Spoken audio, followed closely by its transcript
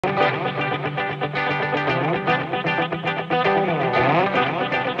Hi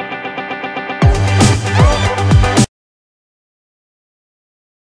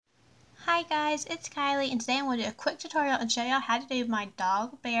guys, it's Kylie, and today I'm going to do a quick tutorial and show y'all how to do my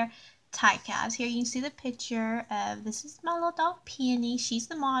dog bear tie cows. Here you can see the picture of, this is my little dog Penny, she's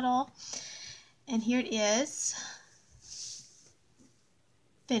the model, and here it is,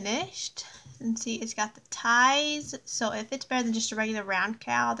 finished. And see, it's got the ties, so if it's better than just a regular round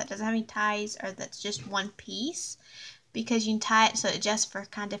cowl that doesn't have any ties, or that's just one piece, because you can tie it so it adjusts for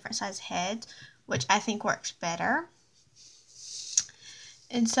kind of different size heads, which I think works better.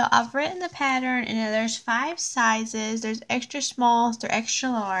 And so I've written the pattern, and there's 5 sizes. There's extra small through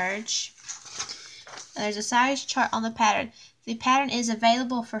extra large. And there's a size chart on the pattern. The pattern is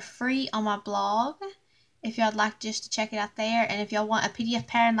available for free on my blog, if y'all would like just to check it out there. And if y'all want a PDF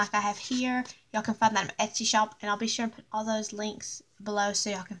pattern like I have here, y'all can find that in my Etsy shop. And I'll be sure to put all those links below so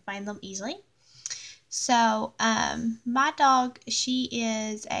y'all can find them easily. So, my dog, she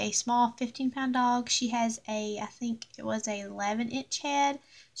is a small 15-pound dog. She has a, I think it was a 11-inch head.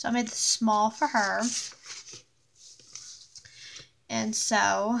 So I made the small for her. And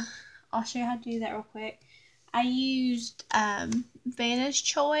so, I'll show you how to do that real quick. I used Vanna's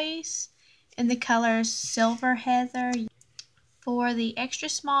Choice in the colors Silver Heather. For the extra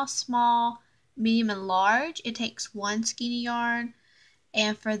small, small, medium, and large, it takes 1 skeiny yarn.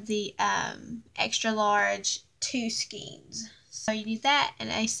 And for the extra large, 2 skeins. So you need that and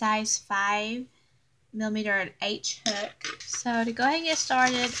a size 5mm H hook. So to go ahead and get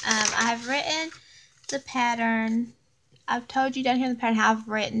started, I have written the pattern. I've told you down here in the pattern how I've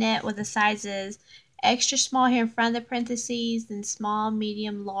written it with the sizes extra small here in front of the parentheses, then small,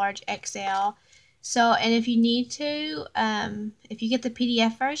 medium, large, XL. So, and if you need to, if you get the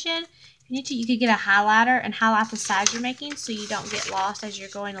PDF version, you could get a highlighter and highlight the size you're making so you don't get lost as you're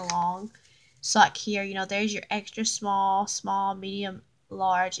going along. So like here, you know, there's your extra small, small, medium,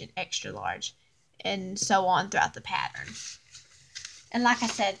 large, and extra large, and so on throughout the pattern. And like I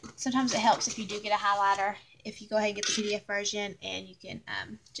said, sometimes it helps if you do get a highlighter, if you go ahead and get the PDF version, and you can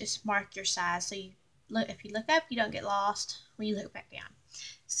just mark your size so you look, if you look up, you don't get lost when you look back down.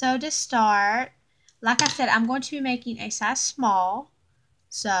 So to start, like I said, I'm going to be making a size small,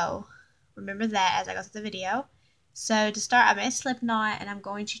 so remember that as I go through the video. So to start, I made a slip knot, and I'm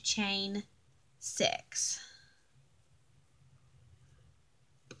going to chain 6.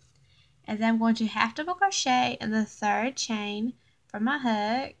 And then I'm going to half double crochet in the 3rd chain from my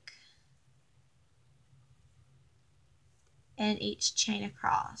hook, and each chain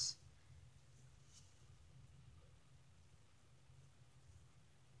across.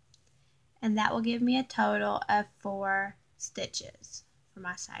 And that will give me a total of 4 stitches for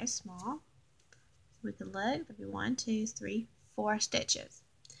my size small. We can look, there'll be 1, 2, 3, 4 stitches.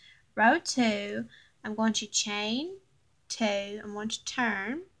 Row 2, I'm going to chain 2, I'm going to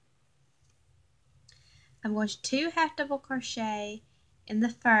turn. I'm going to 2 half double crochet in the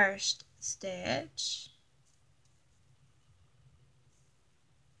 1st stitch.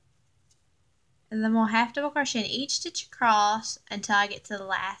 And then we'll half double crochet in each stitch across until I get to the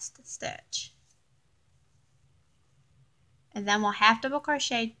last stitch. And then we'll half double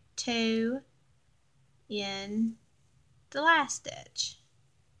crochet 2 in the last stitch.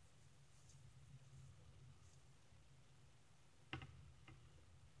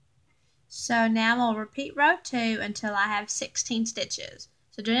 So now we'll repeat row 2 until I have 16 stitches.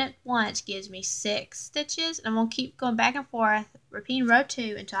 So doing it once gives me 6 stitches, and I'm going to keep going back and forth, repeating row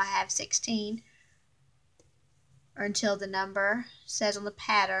 2 until I have 16, or until the number says on the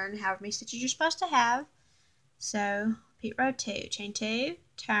pattern however many stitches you're supposed to have. So repeat row 2, chain 2,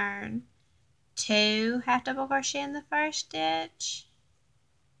 turn, 2 half double crochet in the 1st stitch,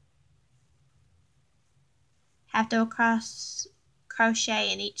 half double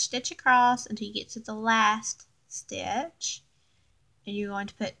crochet in each stitch across until you get to the last stitch, and you're going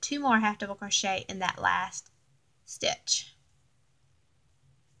to put 2 more half double crochet in that last stitch.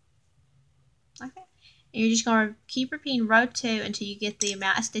 Okay, and you're just going to keep repeating row 2 until you get the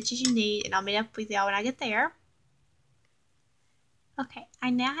amount of stitches you need, and I'll meet up with y'all when I get there. Okay, I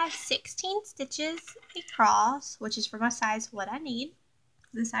now have 16 stitches across, which is for my size what I need,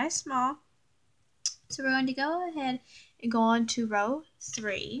 the size small. So we're going to go ahead and go on to row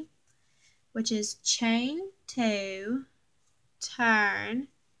 3, which is chain 2, turn,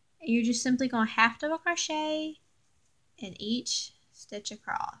 and you're just simply going to half double crochet in each stitch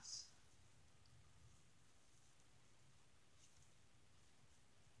across.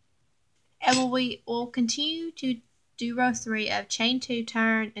 And we'll continue to do row 3 of chain 2,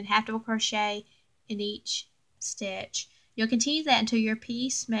 turn, and half double crochet in each stitch You'll continue that until your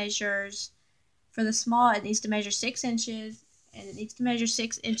piece measures, for the small, it needs to measure 6 inches, and it needs to measure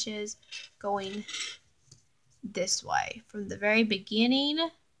 6 inches going this way from the very beginning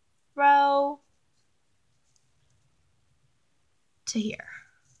row to here.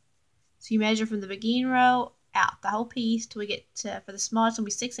 So you measure from the beginning row out the whole piece till we get to, for the small, it's going to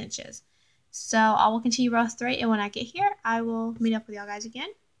be 6 inches. So I will continue row 3, and when I get here, I will meet up with y'all guys again.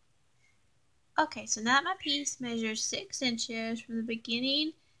 Okay, so now that my piece measures 6 inches from the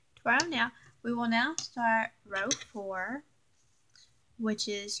beginning to where I'm now, we will now start row 4, which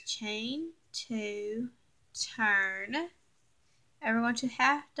is chain 2, turn, and we're going to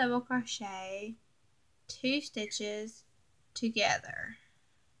half double crochet 2 stitches together.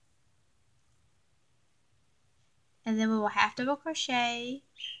 And then we will half double crochet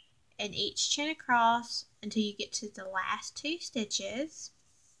in each chain across until you get to the last 2 stitches.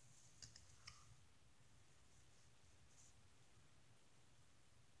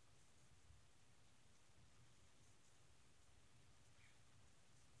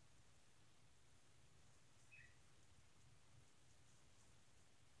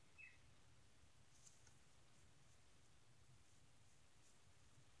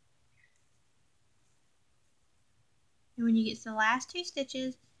 And when you get to the last 2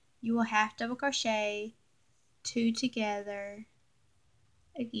 stitches, you will half double crochet 2 together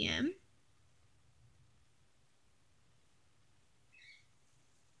again.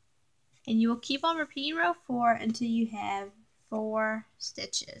 And you will keep on repeating row 4 until you have 4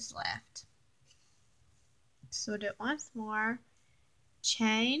 stitches left. So we'll do it once more.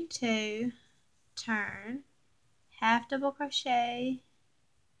 Chain 2, turn, half double crochet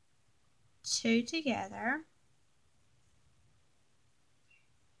 2 together,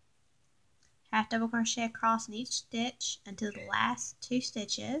 half double crochet across in each stitch until the last 2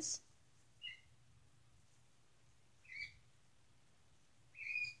 stitches.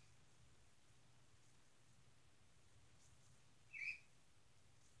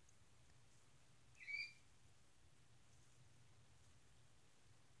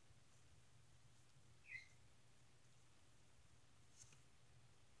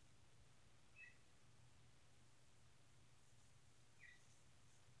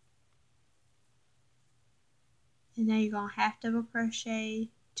 And now you're going to half double crochet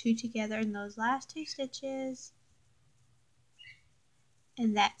 2 together in those last 2 stitches.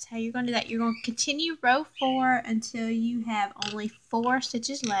 And that's how you're going to do that. You're going to continue row 4 until you have only 4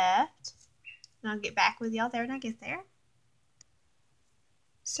 stitches left. And I'll get back with y'all there when I get there.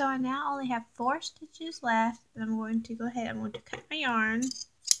 So I now only have 4 stitches left, and I'm going to go ahead, I'm going to cut my yarn.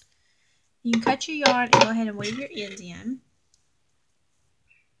 You can cut your yarn and go ahead and weave your ends in.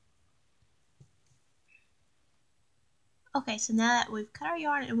 Okay, so now that we've cut our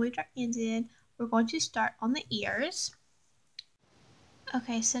yarn and weaved our ends in, we're going to start on the ears.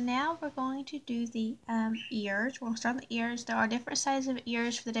 Okay, so now we're going to do the ears. We're going to start on the ears. There are different sizes of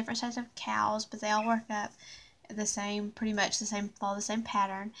ears for the different sizes of cowls, but they all work up the same, pretty much the same, follow the same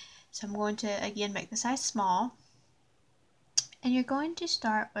pattern. So I'm going to, again, make the size small. And you're going to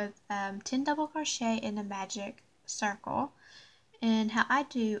start with 10 double crochet in a magic circle. And how I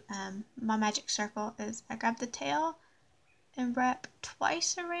do my magic circle is I grab the tail and wrap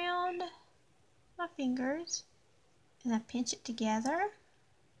twice around my fingers, and I pinch it together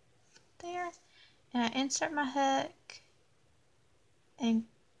there, and I insert my hook and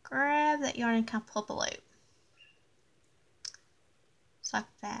grab that yarn and kind of pull up a loop, just like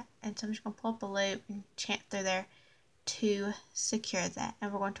that. And so I'm just going to pull up a loop and champ through there to secure that.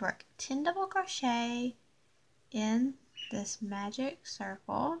 And we're going to work 10 double crochet in this magic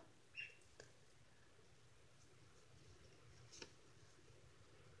circle.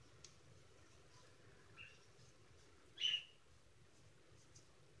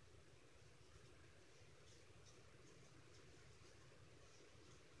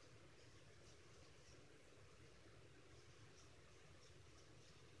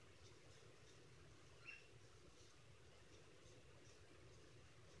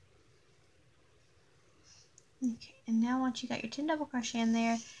 Okay, and now once you got your 10 double crochet in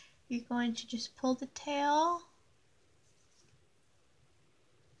there, you're going to just pull the tail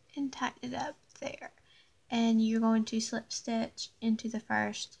and tighten it up there. And you're going to slip stitch into the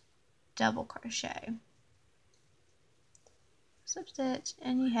first double crochet. Slip stitch,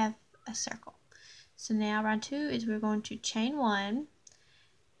 and you have a circle. So now round 2 is we're going to chain 1,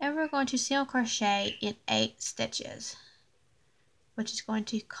 and we're going to single crochet in 8 stitches, which is going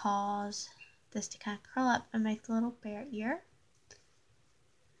to cause this to kind of curl up and make the little bear ear.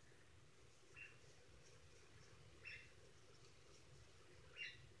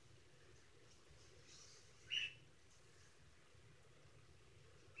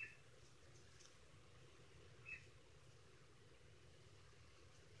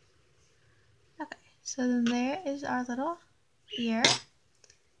 So then there is our little ear.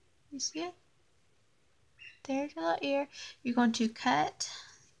 You see it? There's your little ear. You're going to cut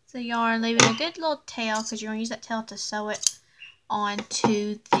the yarn, leaving a good little tail because you're going to use that tail to sew it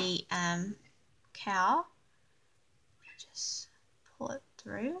onto the cowl. Just pull it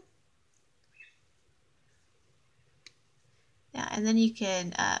through. Yeah, and then you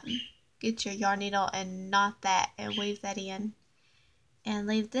can get your yarn needle and knot that and weave that in and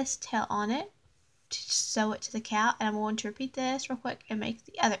leave this tail on it to sew it to the cowl. And I'm going to repeat this real quick and make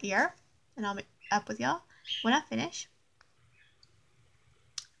the other ear, and I'll be up with y'all when I finish.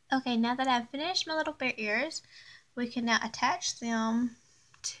 Okay, now that I've finished my little bear ears, we can now attach them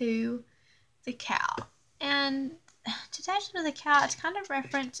to the cowl. And to attach them to the cowl, it's kind of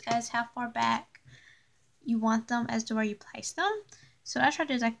referenced as how far back you want them as to where you place them. So what I try to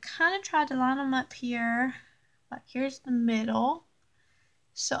do is I kind of try to line them up here, like here's the middle.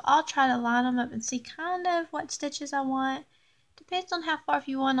 So I'll try to line them up and see kind of what stitches I want. Depends on how far, if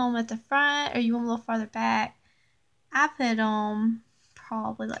you want them at the front or you want them a little farther back. I put them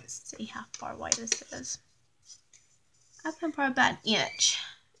probably, let's see how far away this is. I put them probably about an inch.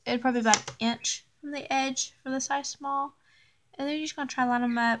 It'd probably be about an inch from the edge for the size small. And then you're just going to try to line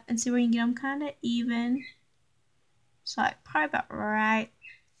them up and see where you can get them kind of even. So like probably about right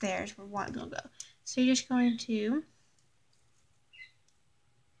there is where one's going to go. So you're just going to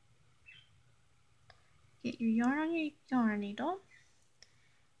get your yarn on your yarn needle.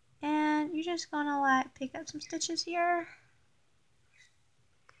 And you're just going to like pick up some stitches here.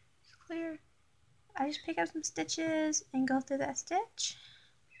 It's clear. I just pick up some stitches and go through that stitch.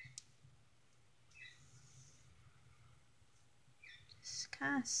 Just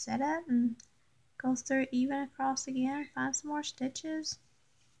kind of set up and go through even across again. Find some more stitches.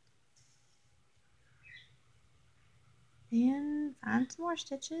 And find some more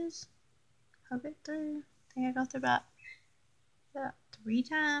stitches. Poke it through. I think I go through about 3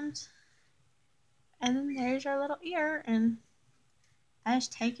 times. And then there's our little ear. And I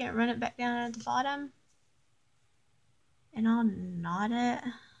just take it, run it back down at the bottom. And I'll knot it.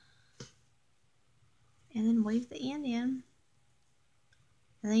 And then weave the end in.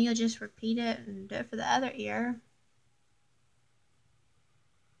 And then you'll just repeat it and do it for the other ear.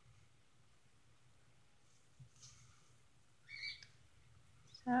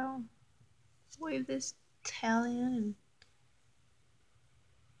 So, weave this tail in and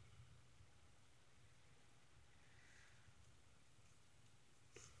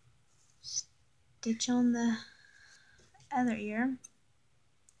stitch on the other ear.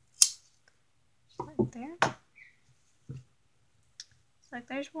 Right there. So like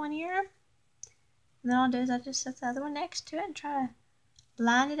there's one ear. And then all I'll do is I just set the other one next to it and try to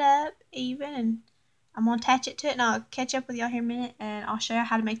line it up even, and I'm going to attach it to it, and I'll catch up with y'all here in a minute and I'll show you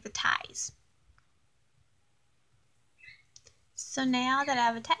how to make the ties. So now that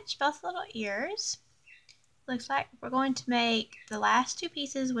I've attached both little ears, looks like we're going to make the last 2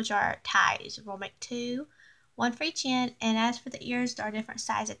 pieces, which are ties. We'll make 2, 1 for each end, and as for the ears, there are different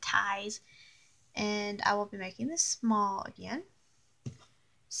size of ties, and I will be making this small again.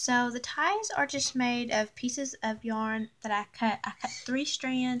 So the ties are just made of pieces of yarn that I cut. I cut 3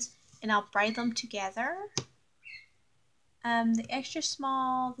 strands and I'll braid them together. The extra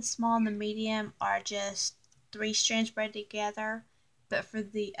small, the small, and the medium are just 3 strands braided together. But for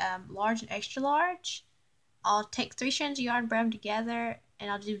the large and extra large, I'll take 3 strands of yarn, braid them together, and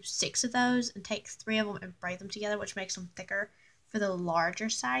I'll do 6 of those and take 3 of them and braid them together, which makes them thicker for the larger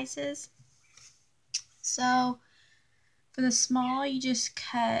sizes. So for the small, you just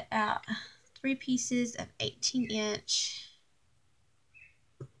cut out 3 pieces of 18-inch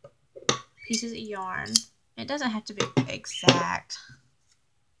pieces of yarn. It doesn't have to be exact.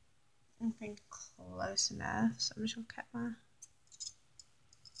 I think close enough. So I'm just going to cut my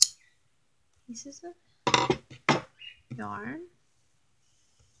pieces of yarn.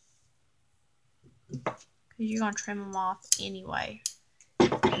 Because you're going to trim them off anyway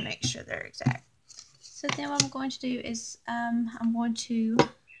and make sure they're exact. So then what I'm going to do is I'm going to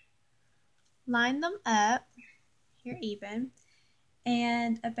line them up here even,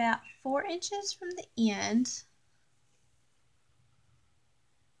 and about 4 inches from the end,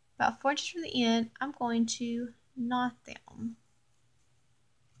 I'm going to knot them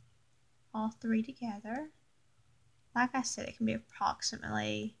all 3 together. Like I said, it can be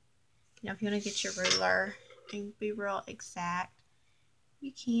approximately, if you want to get your ruler and be real exact,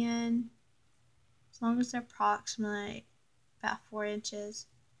 you can. As long as they're approximately about 4 inches.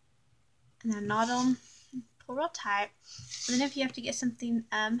 And then knot them, pull real tight. And then if you have to get something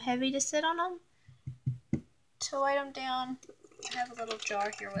heavy to sit on them, to weight them down, I have a little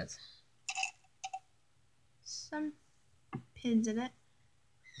jar here with some pins in it.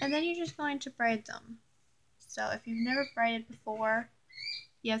 And then you're just going to braid them. So if you've never braided before,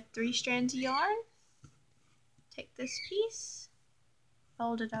 you have 3 strands of yarn. Take this piece,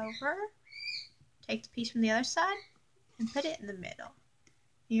 fold it over, take the piece from the other side, and put it in the middle.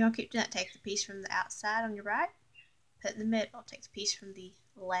 You're going to keep doing that. Take the piece from the outside on your right, put it in the middle. Take the piece from the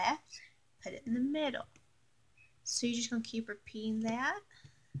left, put it in the middle. So you're just going to keep repeating that.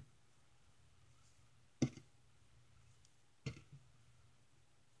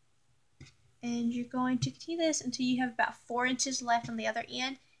 And you're going to continue this until you have about 4 inches left on the other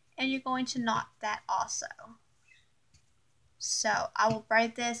end, and you're going to knot that also. So I will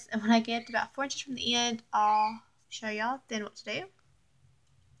braid this, and when I get to about 4 inches from the end, I'll show y'all then what to do.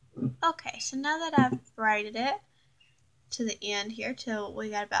 Okay, so now that I've braided it to the end here till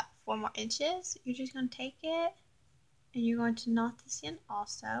we got about 4 more inches, you're just going to take it and you're going to knot this in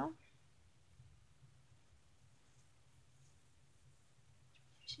also.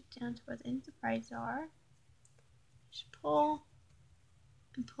 Push it down to where the ends of the braids are. Just pull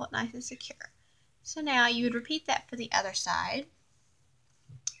and pull it nice and secure. So now you would repeat that for the other side.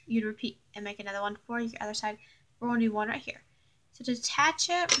 You'd repeat and make another one for your other side. We're going to do one right here. So to attach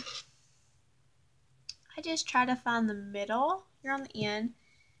it, I just try to find the middle here on the end,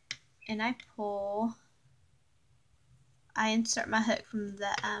 and I insert my hook from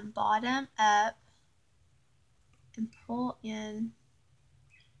the bottom up and pull in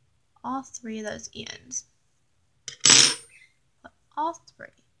all 3 of those ends. All 3.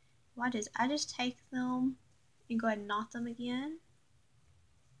 What is? I just take them and go ahead and knot them again.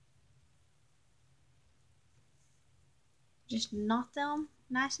 Just knot them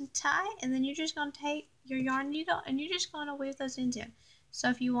nice and tight, and then you're just going to take your yarn needle and you're just going to weave those ends in. So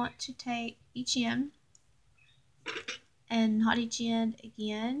if you want to take each end and knot each end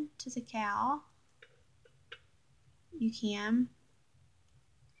again to the cowl, you can.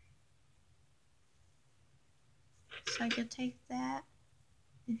 So you'll take that.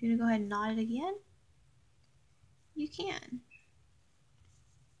 If you're going to go ahead and knot it again, you can.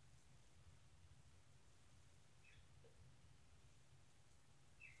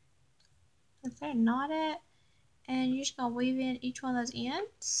 Okay, knot it, and you're just going to weave in each one of those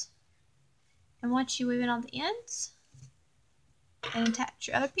ends. And once you weave in all the ends and attach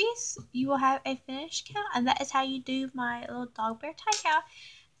your other piece, you will have a finished cowl. And that is how you do my little dog bear tie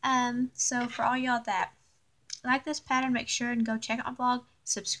cowl. So for all y'all that like this pattern, make sure and go check out my blog,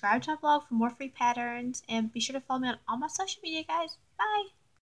 subscribe to my blog for more free patterns, and be sure to follow me on all my social media, guys. Bye!